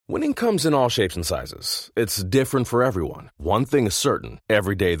Winning comes in all shapes and sizes. It's different for everyone. One thing is certain.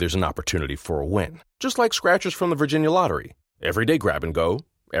 Every day there's an opportunity for a win. Just like scratchers from the Virginia Lottery. Everyday grab and go.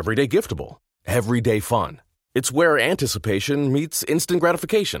 Everyday giftable. Everyday fun. It's where anticipation meets instant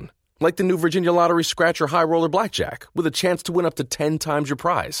gratification. Like the new Virginia Lottery Scratcher High Roller Blackjack with a chance to win up to 10 times your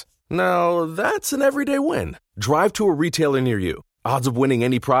prize. Now, that's an everyday win. Drive to a retailer near you. Odds of winning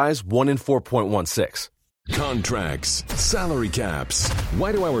any prize, 1 in 4.16. Contracts, salary caps.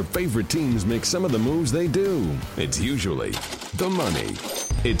 Why do our favorite teams make some of the moves they do? It's usually the money.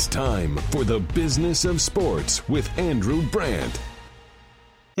 It's time for the Business of Sports with Andrew Brandt.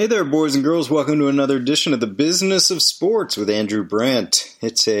 Hey there, boys and girls. Welcome to another edition of the Business of Sports with Andrew Brandt.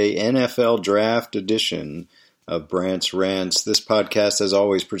 It's a NFL draft edition of Brandt's Rants. This podcast, as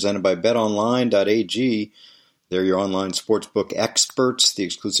always, presented by betonline.ag. They're your online sportsbook experts, the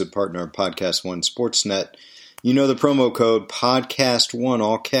exclusive partner of Podcast One Sportsnet. You know the promo code PODCAST1,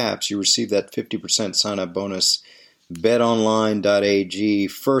 all caps. You receive that 50% sign-up bonus. betonline.ag.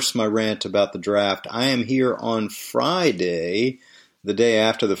 First, my rant about the draft. I am here on Friday, the day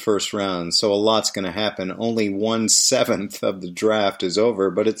after the first round, so a lot's going to happen. Only 1/7 of the draft is over,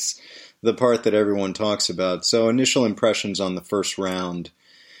 but it's the part that everyone talks about. So initial impressions on the first round.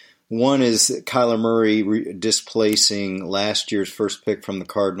 One is Kyler Murray displacing last year's first pick from the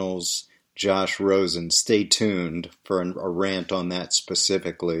Cardinals, Josh Rosen. Stay tuned for a rant on that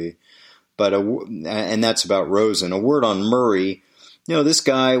specifically. And that's about Rosen. A word on Murray. You know, this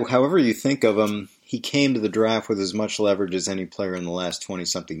guy, however you think of him, he came to the draft with as much leverage as any player in the last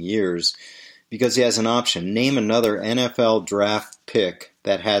 20-something years because he has an option. Name another NFL draft pick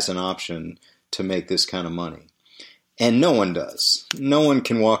that has an option to make this kind of money. And no one does. No one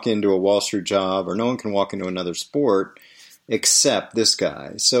can walk into a Wall Street job or no one can walk into another sport except this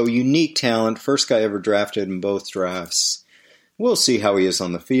guy. So unique talent, first guy ever drafted in both drafts. We'll see how he is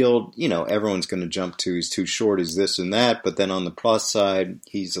on the field. You know, everyone's going to jump to he's too short, he's this and that. But then on the plus side,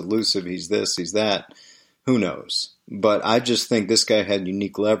 he's elusive, he's this, he's that. Who knows? But I just think this guy had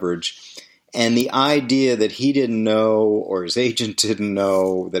unique leverage. And the idea that he didn't know or his agent didn't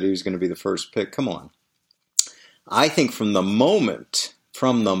know that he was going to be the first pick, come on. I think from the moment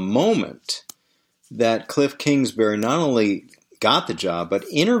that Cliff Kingsbury not only got the job, but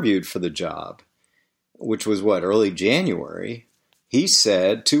interviewed for the job, which was early January, he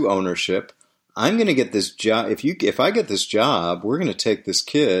said to ownership, I'm going to get this job. If I get this job, we're going to take this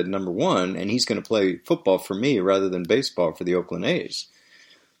kid, number one, and he's going to play football for me rather than baseball for the Oakland A's.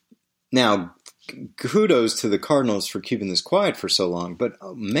 Now, kudos to the Cardinals for keeping this quiet for so long, but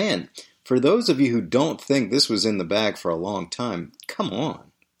oh, man, for those of you who don't think this was in the bag for a long time, come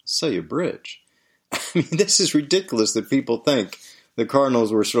on, sell your bridge. I mean, this is ridiculous that people think the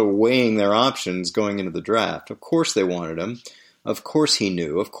Cardinals were sort of weighing their options going into the draft. Of course they wanted him. Of course he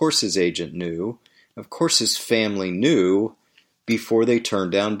knew. Of course his agent knew. Of course his family knew before they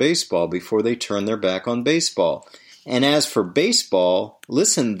turned down baseball, before they turned their back on baseball. And as for baseball,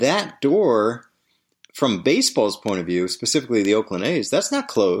 listen, that door, from baseball's point of view, specifically the Oakland A's, that's not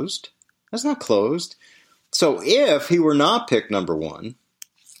closed. That's not closed. So if he were not picked number one,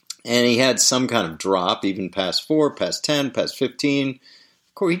 and he had some kind of drop, even past 4, past 10, past 15,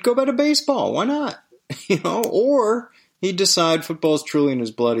 of course he'd go back to baseball. Why not? Or he'd decide football is truly in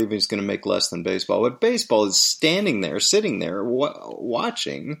his blood even if he's going to make less than baseball. But baseball is standing there, sitting there,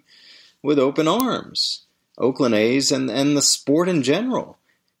 watching with open arms. Oakland A's and the sport in general.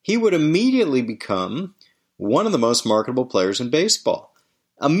 He would immediately become one of the most marketable players in baseball.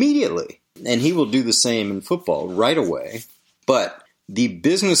 Immediately. And he will do the same in football right away. But the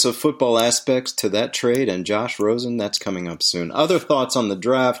business of football aspects to that trade and Josh Rosen, that's coming up soon. Other thoughts on the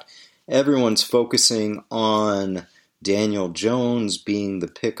draft. Everyone's focusing on Daniel Jones being the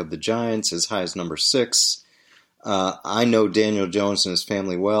pick of the Giants as high as number 6. I know Daniel Jones and his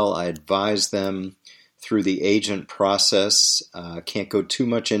family well. I advised them through the agent process. Can't go too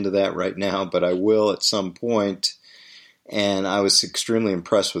much into that right now, but I will at some point. And I was extremely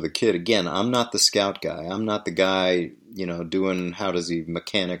impressed with the kid. Again, I'm not the scout guy. I'm not the guy, doing how does he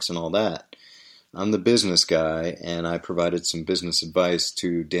mechanics and all that. I'm the business guy, and I provided some business advice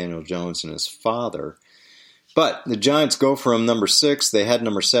to Daniel Jones and his father. But the Giants go for him number 6. They had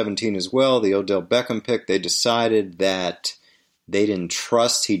number 17 as well, the Odell Beckham pick. They decided that they didn't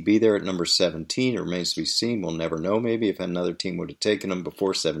trust he'd be there at number 17. It remains to be seen. We'll never know maybe if another team would have taken him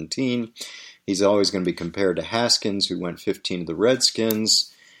before 17. He's always going to be compared to Haskins, who went 15 to the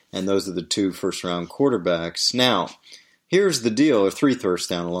Redskins, and those are the 2 first-round quarterbacks. Now, here's the deal, or 3 first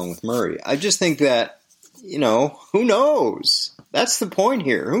down along with Murray. I just think that, who knows? That's the point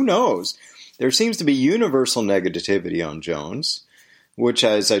here. Who knows? There seems to be universal negativity on Jones, which,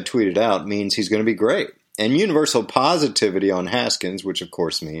 as I tweeted out, means he's going to be great. And universal positivity on Haskins, which of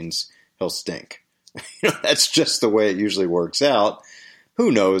course means he'll stink. That's just the way it usually works out.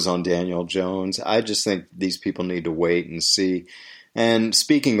 Who knows on Daniel Jones? I just think these people need to wait and see. And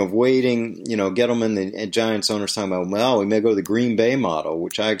speaking of waiting, Gettleman, the Giants owner's talking about, well, we may go to the Green Bay model,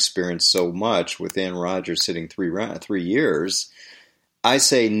 which I experienced so much with Aaron Rodgers sitting 3 years. I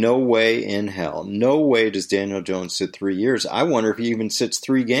say no way in hell. No way does Daniel Jones sit 3 years. I wonder if he even sits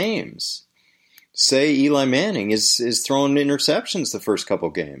 3 games. Say Eli Manning is throwing interceptions the first couple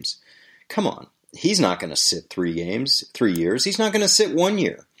games. Come on. He's not going to sit 3 years. He's not going to sit 1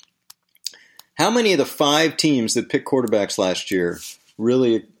 year. How many of the 5 teams that picked quarterbacks last year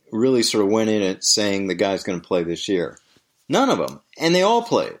really sort of went in it saying the guy's going to play this year? None of them. And they all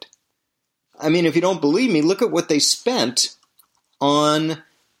played. I mean, if you don't believe me, look at what they spent on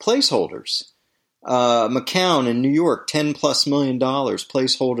placeholders. McCown in New York, $10+ million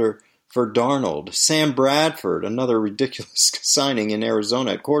placeholder for Darnold. Sam Bradford, another ridiculous signing in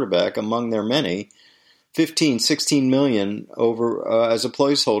Arizona at quarterback, among their many, $15-16 million over as a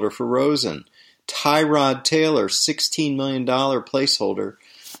placeholder for Rosen. Tyrod Taylor, $16 million placeholder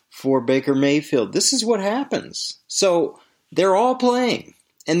for Baker Mayfield. This is what happens. So they're all playing.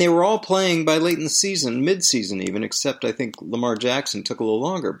 And they were all playing by late in the season, mid-season even, except I think Lamar Jackson took a little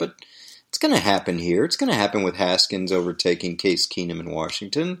longer. But it's going to happen here. It's going to happen with Haskins overtaking Case Keenum in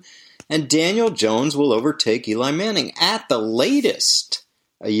Washington. And Daniel Jones will overtake Eli Manning at the latest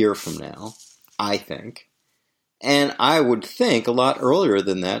a year from now, I think. And I would think a lot earlier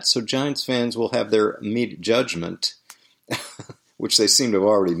than that, so Giants fans will have their immediate judgment, which they seem to have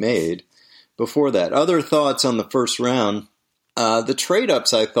already made, before that. Other thoughts on the first round. The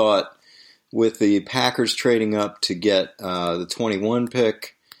trade-ups, I thought, with the Packers trading up to get the 21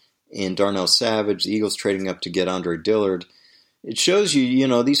 pick in Darnell Savage, the Eagles trading up to get Andre Dillard, it shows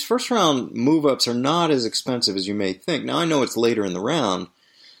you, these first-round move-ups are not as expensive as you may think. Now, I know it's later in the round,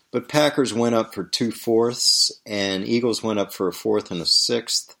 but Packers went up for 2 fourths, and Eagles went up for a 4th and a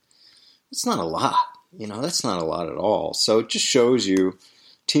 6th. It's not a lot. That's not a lot at all. So it just shows you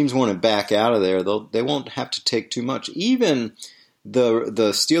teams want to back out of there. They won't have to take too much. Even the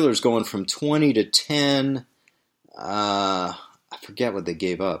Steelers going from 20 to 10, I forget what they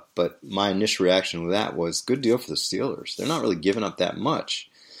gave up, but my initial reaction to that was good deal for the Steelers. They're not really giving up that much.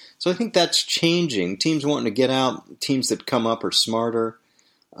 So I think that's changing. Teams wanting to get out. Teams that come up are smarter.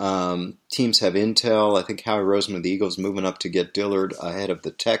 Teams have intel. I think Howie Roseman of the Eagles moving up to get Dillard ahead of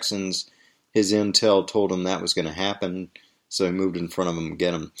the Texans. His intel told him that was going to happen, so he moved in front of him to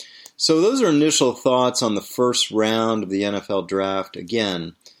get him. So those are initial thoughts on the first round of the NFL draft.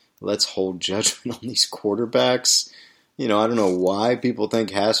 Again, let's hold judgment on these quarterbacks. I don't know why people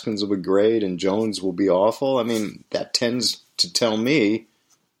think Haskins will be great and Jones will be awful. I mean, that tends to tell me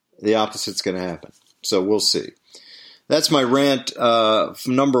the opposite's going to happen. So we'll see. That's my rant.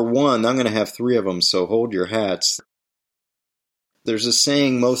 Number 1, I'm going to have 3 of them, so hold your hats. There's a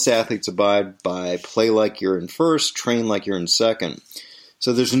saying most athletes abide by: play like you're in first, train like you're in second.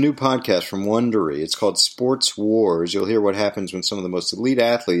 So there's a new podcast from Wondery. It's called Sports Wars. You'll hear what happens when some of the most elite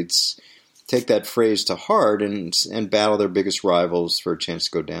athletes take that phrase to heart and battle their biggest rivals for a chance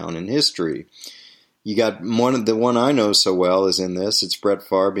to go down in history. You got the one I know so well is in this. It's Brett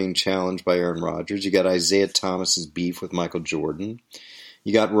Favre being challenged by Aaron Rodgers. You got Isaiah Thomas's beef with Michael Jordan.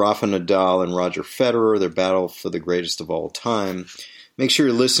 You got Rafa Nadal and Roger Federer, their battle for the greatest of all time. Make sure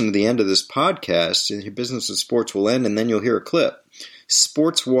you listen to the end of this podcast, and your business of sports will end, and then you'll hear a clip.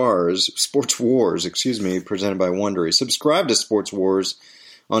 Sports Wars, presented by Wondery. Subscribe to Sports Wars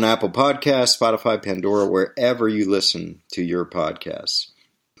on Apple Podcasts, Spotify, Pandora, wherever you listen to your podcasts.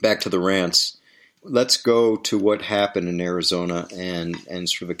 Back to the rants. Let's go to what happened in Arizona and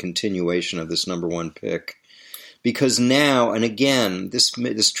sort of a continuation of this number 1 pick. Because now, and again,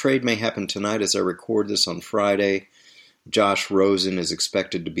 this trade may happen tonight as I record this on Friday. Josh Rosen is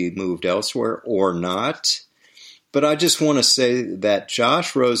expected to be moved elsewhere or not. But I just want to say that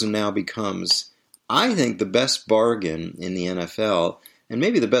Josh Rosen now becomes, I think, the best bargain in the NFL, and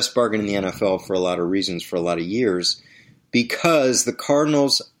maybe the best bargain in the NFL for a lot of reasons for a lot of years, because the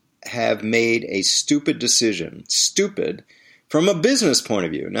Cardinals have made a stupid decision. Stupid. From a business point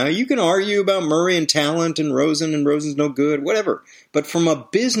of view. Now, you can argue about Murray and talent and Rosen's no good, whatever. But from a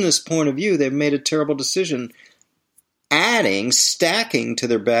business point of view, they've made a terrible decision stacking to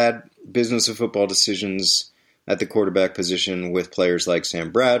their bad business of football decisions at the quarterback position with players like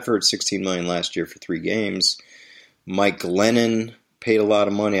Sam Bradford, $16 million last year for 3 games. Mike Glennon paid a lot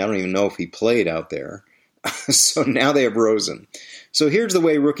of money. I don't even know if he played out there. So now they have Rosen. So here's the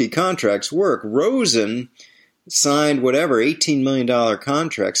way rookie contracts work. Rosen signed whatever, $18 million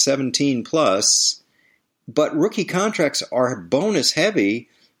contract, 17 plus, but rookie contracts are bonus heavy,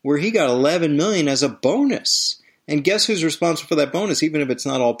 where he got $11 million as a bonus. And guess who's responsible for that bonus? Even if it's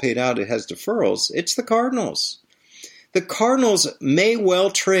not all paid out, it has deferrals. It's the Cardinals. The Cardinals may well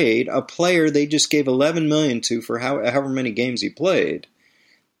trade a player they just gave $11 million to for however many games he played.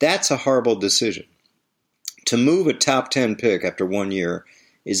 That's a horrible decision. To move a top 10 pick after 1 year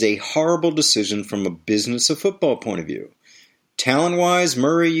is a horrible decision from a business of football point of view. Talent-wise,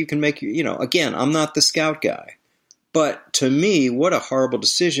 Murray, you can make, again, I'm not the scout guy. But to me, what a horrible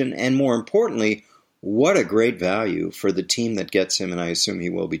decision, and more importantly, what a great value for the team that gets him, and I assume he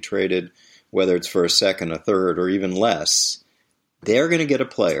will be traded, whether it's for a second, a third, or even less. They're going to get a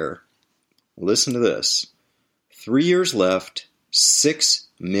player, listen to this, 3 years left, $6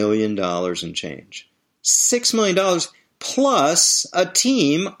 million and change. $6 million plus a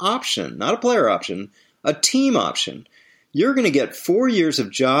team option, not a player option, a team option. You're going to get 4 years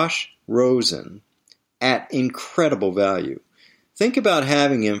of Josh Rosen at incredible value. Think about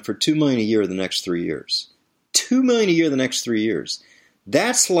having him for $2 million a year the next 3 years. $2 million a year the next 3 years.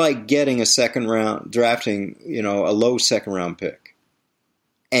 That's like getting a second round, drafting, a low second round pick.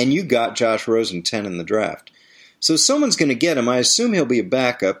 And you got Josh Rosen 10 in the draft. So someone's going to get him. I assume he'll be a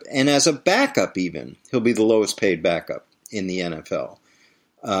backup. And as a backup even, he'll be the lowest paid backup in the NFL.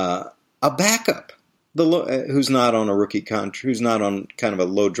 A backup who's not on a rookie contract, who's not on kind of a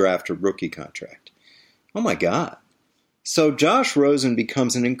low draft or rookie contract. Oh my God. So Josh Rosen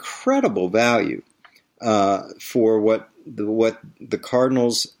becomes an incredible value for what the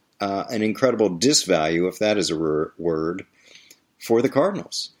Cardinals, an incredible disvalue, if that is a word, for the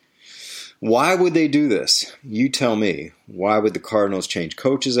Cardinals. Why would they do this? You tell me. Why would the Cardinals change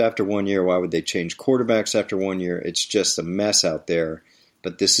coaches after 1 year? Why would they change quarterbacks after 1 year? It's just a mess out there.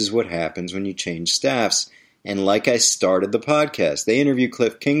 But this is what happens when you change staffs. And like I started the podcast, they interview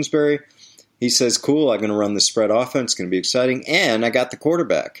Cliff Kingsbury. He says, cool, I'm going to run the spread offense. It's going to be exciting. And I got the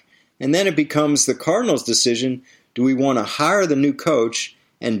quarterback. And then it becomes the Cardinals' decision. Do we want to hire the new coach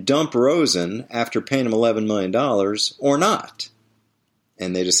and dump Rosen after paying him $11 million or not?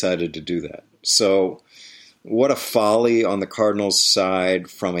 And they decided to do that. So what a folly on the Cardinals'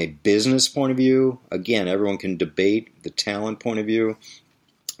 side from a business point of view. Again, everyone can debate the talent point of view.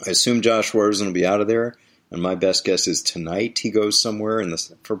 I assume Josh Rosen will be out of there. And my best guess is tonight he goes somewhere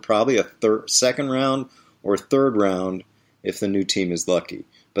for probably a second round or third round if the new team is lucky.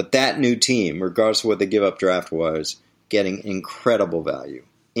 But that new team, regardless of what they give up draft-wise, getting incredible value.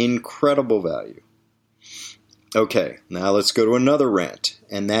 Incredible value. Okay, now let's go to another rant,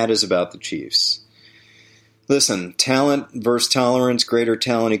 and that is about the Chiefs. Listen, talent versus tolerance, greater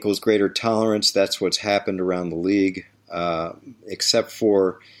talent equals greater tolerance. That's what's happened around the league, except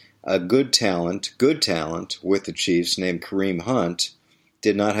for a good talent with the Chiefs named Kareem Hunt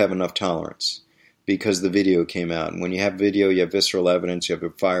did not have enough tolerance because the video came out. And when you have video, you have visceral evidence, you have a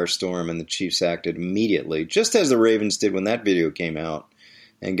firestorm, and the Chiefs acted immediately, just as the Ravens did when that video came out,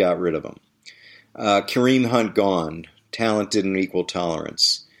 and got rid of him. Kareem Hunt gone. Talent didn't equal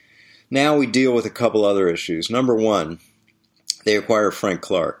tolerance. Now we deal with a couple other issues. Number one, they acquire Frank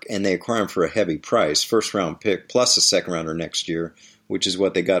Clark, and they acquire him for a heavy price, first-round pick plus a second-rounder next year, which is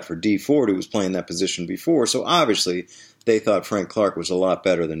what they got for Dee Ford, who was playing that position before. So obviously they thought Frank Clark was a lot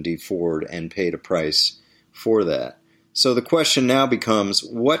better than Dee Ford and paid a price for that. So the question now becomes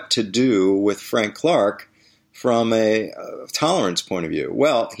what to do with Frank Clark from a tolerance point of view.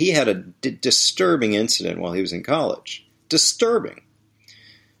 Well, he had a disturbing incident while he was in college. Disturbing.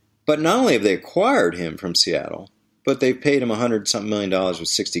 But not only have they acquired him from Seattle, but they've paid him $100-something million with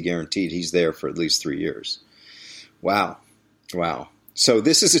 $60 guaranteed. He's there for at least 3 years. Wow. So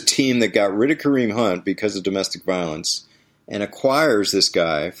this is a team that got rid of Kareem Hunt because of domestic violence and acquires this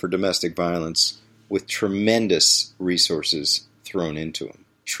guy for domestic violence with tremendous resources thrown into him.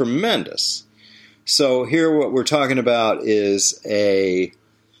 Tremendous. So here what we're talking about is I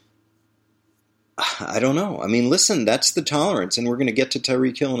don't know. I mean, listen, that's the tolerance, and we're going to get to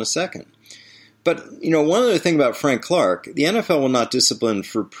Tyreek Hill in a second. But, one other thing about Frank Clark, the NFL will not discipline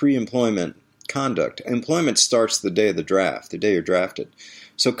for pre-employment conduct. Employment starts the day of the draft, the day you're drafted.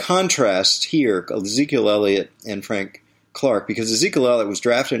 So contrast here Ezekiel Elliott and Frank Clark, because Ezekiel Elliott was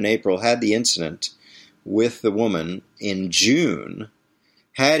drafted in April, had the incident with the woman in June.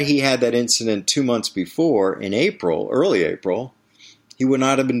 Had he had that incident 2 months before, in April, early April, he would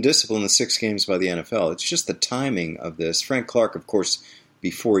not have been disciplined in 6 games by the NFL. It's just the timing of this. Frank Clark, of course,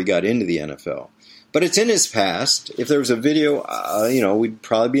 before he got into the NFL. But it's in his past. If there was a video, we'd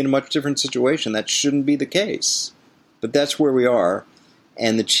probably be in a much different situation. That shouldn't be the case. But that's where we are.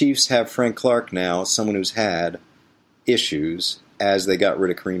 And the Chiefs have Frank Clark now, someone who's had issues as they got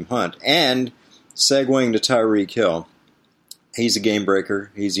rid of Kareem Hunt. And segueing to Tyreek Hill, he's a game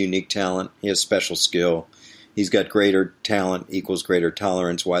breaker. He's a unique talent. He has special skill. He's got greater talent equals greater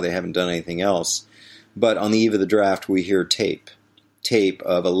tolerance, why they haven't done anything else. But on the eve of the draft, we hear tape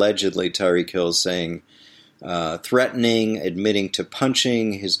of allegedly Tyreek Hill saying, threatening, admitting to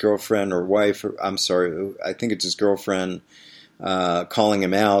punching his girlfriend or wife, I think it's his girlfriend, calling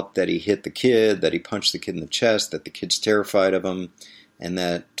him out that he hit the kid, that he punched the kid in the chest, that the kid's terrified of him, and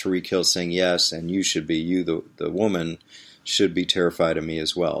that Tyreek Hill saying yes, and the woman, should be terrified of me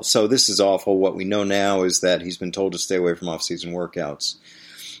as well. So this is awful. What we know now is that he's been told to stay away from off-season workouts.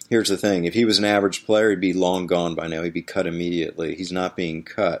 Here's the thing. If he was an average player, he'd be long gone by now. He'd be cut immediately. He's not being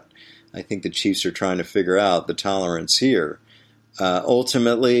cut. I think the Chiefs are trying to figure out the tolerance here.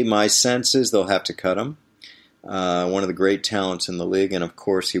 Ultimately, my sense is they'll have to cut him. One of the great talents in the league, and of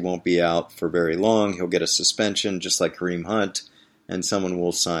course he won't be out for very long. He'll get a suspension just like Kareem Hunt, and someone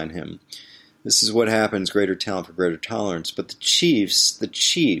will sign him. This is what happens, greater talent for greater tolerance. But the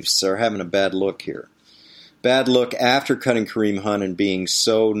Chiefs are having a bad look here. Bad look after cutting Kareem Hunt and being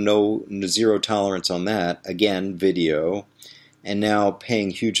zero tolerance on that. Again, video. And now paying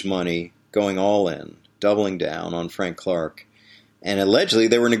huge money, going all in, doubling down on Frank Clark. And allegedly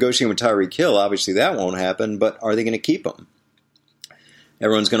they were negotiating with Tyreek Hill. Obviously that won't happen, but are they going to keep him?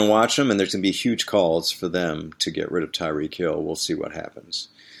 Everyone's going to watch him, and there's going to be huge calls for them to get rid of Tyreek Hill. We'll see what happens.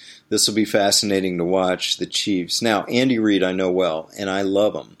 This will be fascinating to watch the Chiefs. Now, Andy Reid I know well, and I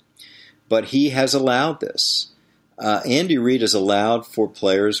love him. But he has allowed this. Andy Reid has allowed for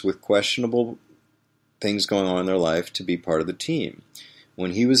players with questionable things going on in their life to be part of the team.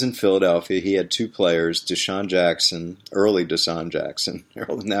 When he was in Philadelphia, he had two players, early Deshaun Jackson,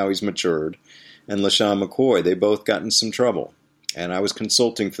 now he's matured, and LaShawn McCoy. They both got in some trouble. And I was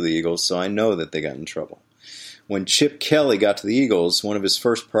consulting for the Eagles, so I know that they got in trouble. When Chip Kelly got to the Eagles, one of his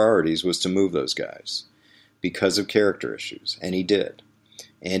first priorities was to move those guys because of character issues, and he did.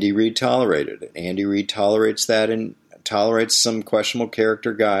 Andy Reid tolerated it. Andy Reid tolerates that and tolerates some questionable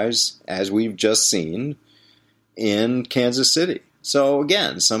character guys, as we've just seen in Kansas City. So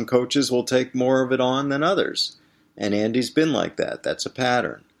again, some coaches will take more of it on than others, and Andy's been like that. That's a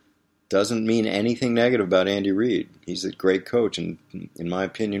pattern. Doesn't mean anything negative about Andy Reid. He's a great coach, and in my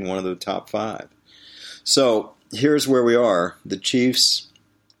opinion, one of the top 5. So here's where we are. The Chiefs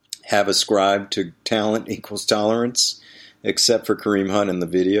have ascribed to talent equals tolerance, except for Kareem Hunt in the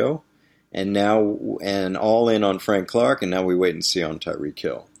video, and all in on Frank Clark, and now we wait and see on Tyreek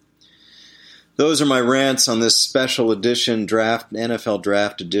Hill. Those are my rants on this special edition NFL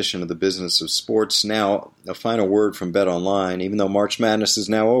draft edition of the Business of Sports. Now, a final word from BetOnline. Even though March Madness is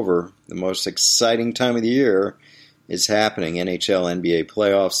now over, the most exciting time of the year is happening. NHL, NBA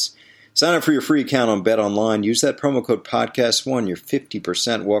playoffs. Sign up for your free account on BetOnline. Use that promo code PODCAST1, your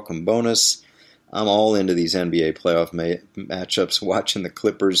 50% welcome bonus. I'm all into these NBA playoff matchups, watching the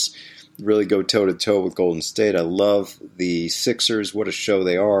Clippers really go toe-to-toe with Golden State. I love the Sixers. What a show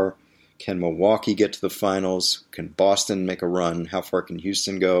they are. Can Milwaukee get to the finals? Can Boston make a run? How far can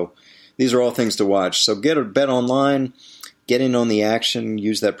Houston go? These are all things to watch. So get a BetOnline. Get in on the action.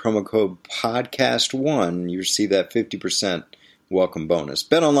 Use that promo code PODCAST1. You receive that 50% welcome bonus.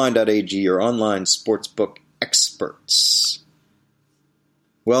 BetOnline.ag, your online sportsbook experts.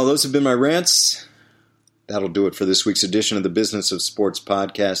 Well, those have been my rants. That'll do it for this week's edition of the Business of Sports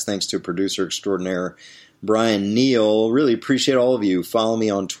podcast. Thanks to producer extraordinaire Brian Neal. Really appreciate all of you. Follow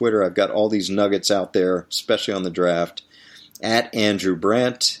me on Twitter. I've got all these nuggets out there, especially on the draft. At Andrew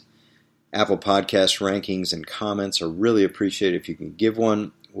Brandt. Apple Podcast rankings and comments are really appreciated if you can give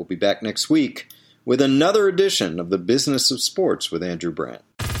one. We'll be back next week with another edition of the Business of Sports with Andrew Brandt.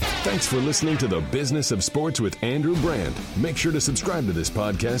 Thanks for listening to the Business of Sports with Andrew Brandt. Make sure to subscribe to this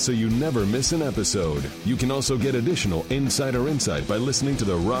podcast so you never miss an episode. You can also get additional insider insight by listening to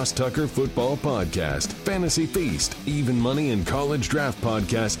the Ross Tucker Football Podcast, Fantasy Feast, Even Money, and College Draft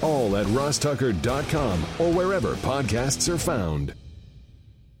Podcasts, all at rosstucker.com or wherever podcasts are found.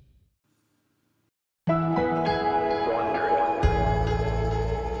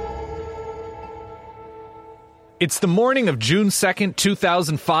 It's the morning of June 2nd,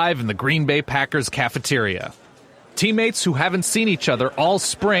 2005 in the Green Bay Packers cafeteria. Teammates who haven't seen each other all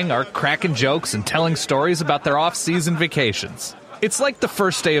spring are cracking jokes and telling stories about their off-season vacations. It's like the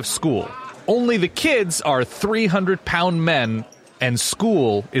first day of school. Only the kids are 300-pound men, and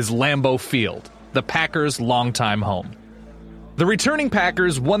school is Lambeau Field, the Packers' longtime home. The returning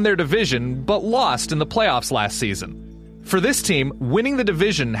Packers won their division, but lost in the playoffs last season. For this team, winning the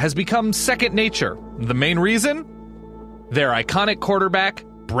division has become second nature. The main reason? Their iconic quarterback,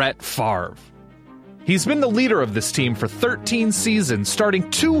 Brett Favre. He's been the leader of this team for 13 seasons,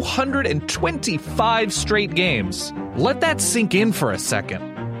 starting 225 straight games. Let that sink in for a second.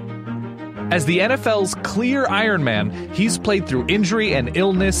 As the NFL's clear Iron Man, he's played through injury and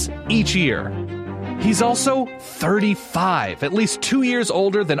illness each year. He's also 35, at least 2 years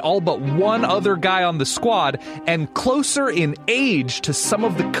older than all but one other guy on the squad, and closer in age to some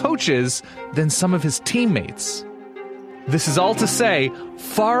of the coaches than some of his teammates. This is all to say,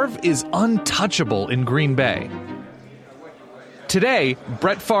 Favre is untouchable in Green Bay. Today,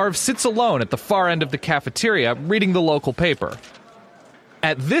 Brett Favre sits alone at the far end of the cafeteria reading the local paper.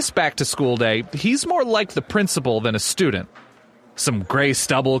 At this back-to-school day, he's more like the principal than a student. Some gray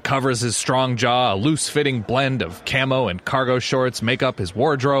stubble covers his strong jaw, a loose-fitting blend of camo and cargo shorts make up his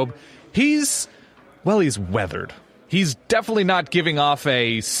wardrobe. He's weathered. He's definitely not giving off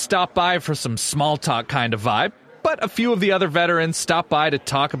a stop by for some small talk kind of vibe. But a few of the other veterans stop by to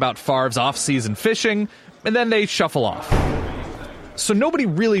talk about Favre's off-season fishing, and then they shuffle off. So nobody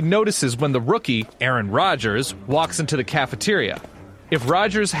really notices when the rookie, Aaron Rodgers, walks into the cafeteria. If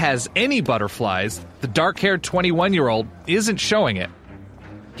Rodgers has any butterflies, the dark-haired 21-year-old isn't showing it.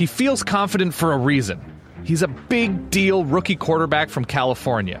 He feels confident for a reason. He's a big-deal rookie quarterback from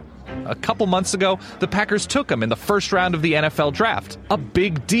California. A couple months ago, the Packers took him in the first round of the NFL draft. A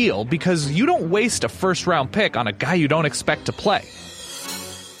big deal because you don't waste a first-round pick on a guy you don't expect to play.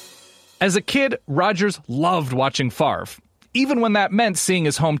 As a kid, Rodgers loved watching Favre, even when that meant seeing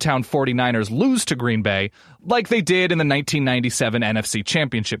his hometown 49ers lose to Green Bay, like they did in the 1997 NFC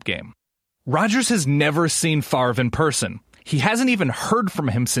Championship game. Rodgers has never seen Favre in person. He hasn't even heard from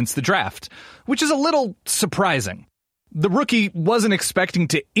him since the draft, which is a little surprising. The rookie wasn't expecting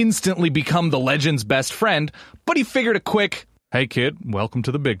to instantly become the legend's best friend, but he figured a quick, "Hey kid, welcome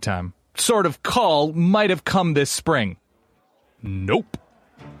to the big time," sort of call might have come this spring. Nope.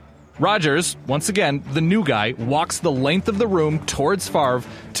 Rodgers, once again, the new guy, walks the length of the room towards Favre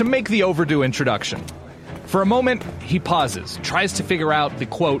to make the overdue introduction. For a moment, he pauses, tries to figure out the,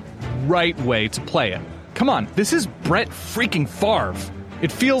 quote, right way to play it. Come on, this is Brett freaking Favre.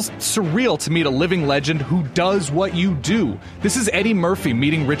 It feels surreal to meet a living legend who does what you do. This is Eddie Murphy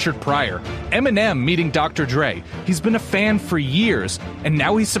meeting Richard Pryor, Eminem meeting Dr. Dre. He's been a fan for years, and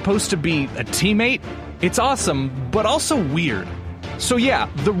now he's supposed to be a teammate? It's awesome, but also weird. So yeah,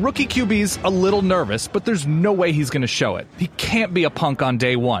 the rookie QB's a little nervous, but there's no way he's going to show it. He can't be a punk on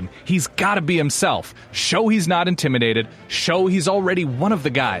day one. He's got to be himself. Show he's not intimidated. Show he's already one of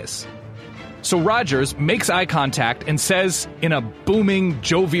the guys. So Rodgers makes eye contact and says, in a booming,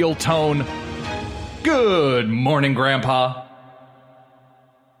 jovial tone, "Good morning, Grandpa."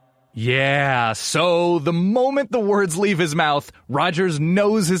 Yeah, so the moment the words leave his mouth, Rodgers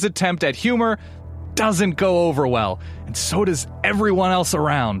knows his attempt at humor doesn't go over well, and so does everyone else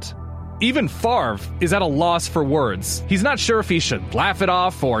around. Even Favre is at a loss for words. He's not sure if he should laugh it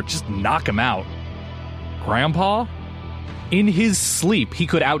off or just knock him out. Grandpa? In his sleep, he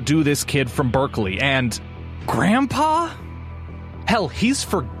could outdo this kid from Berkeley, and Grandpa? Hell, he's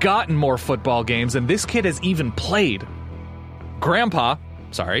forgotten more football games than this kid has even played.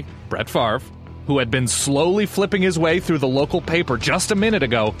 Brett Favre, who had been slowly flipping his way through the local paper just a minute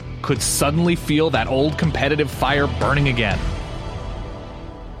ago, could suddenly feel that old competitive fire burning again.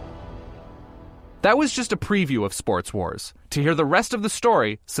 That was just a preview of Sports Wars. To hear the rest of the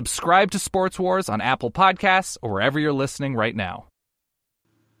story, subscribe to Sports Wars on Apple Podcasts or wherever you're listening right now.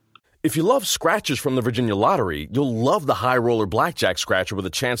 If you love scratchers from the Virginia Lottery, you'll love the High Roller Blackjack Scratcher with a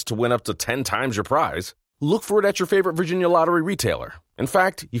chance to win up to 10 times your prize. Look for it at your favorite Virginia Lottery retailer. In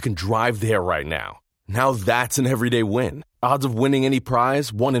fact, you can drive there right now. Now that's an everyday win. Odds of winning any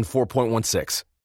prize, 1 in 4.16.